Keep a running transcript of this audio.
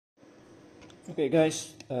Okay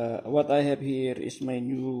guys, what I have here is my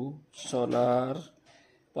new solar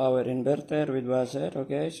power inverter with buzzer.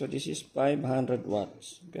 Okay, so this is 500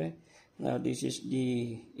 watts. Okay, now this is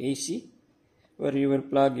the AC where you will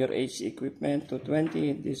plug your AC equipment to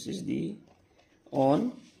 20. This is the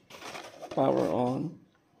on, power on.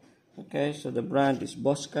 Okay, so the brand is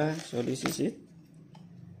Bosca. So this is it.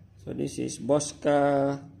 So this is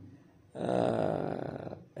Bosca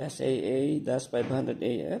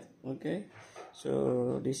SAA-500AF. Okay,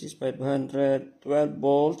 so this is 512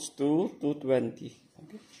 volts to 220.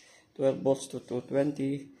 Okay, 12 volts to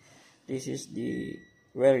 220. This is the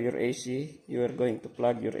where your AC, you are going to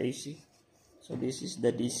plug your AC. So this is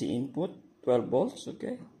the DC input, 12 volts.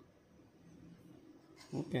 Okay,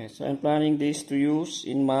 so I'm planning this to use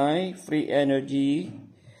in my free energy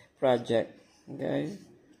project. Okay,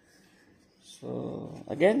 so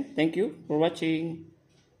again, thank you for watching.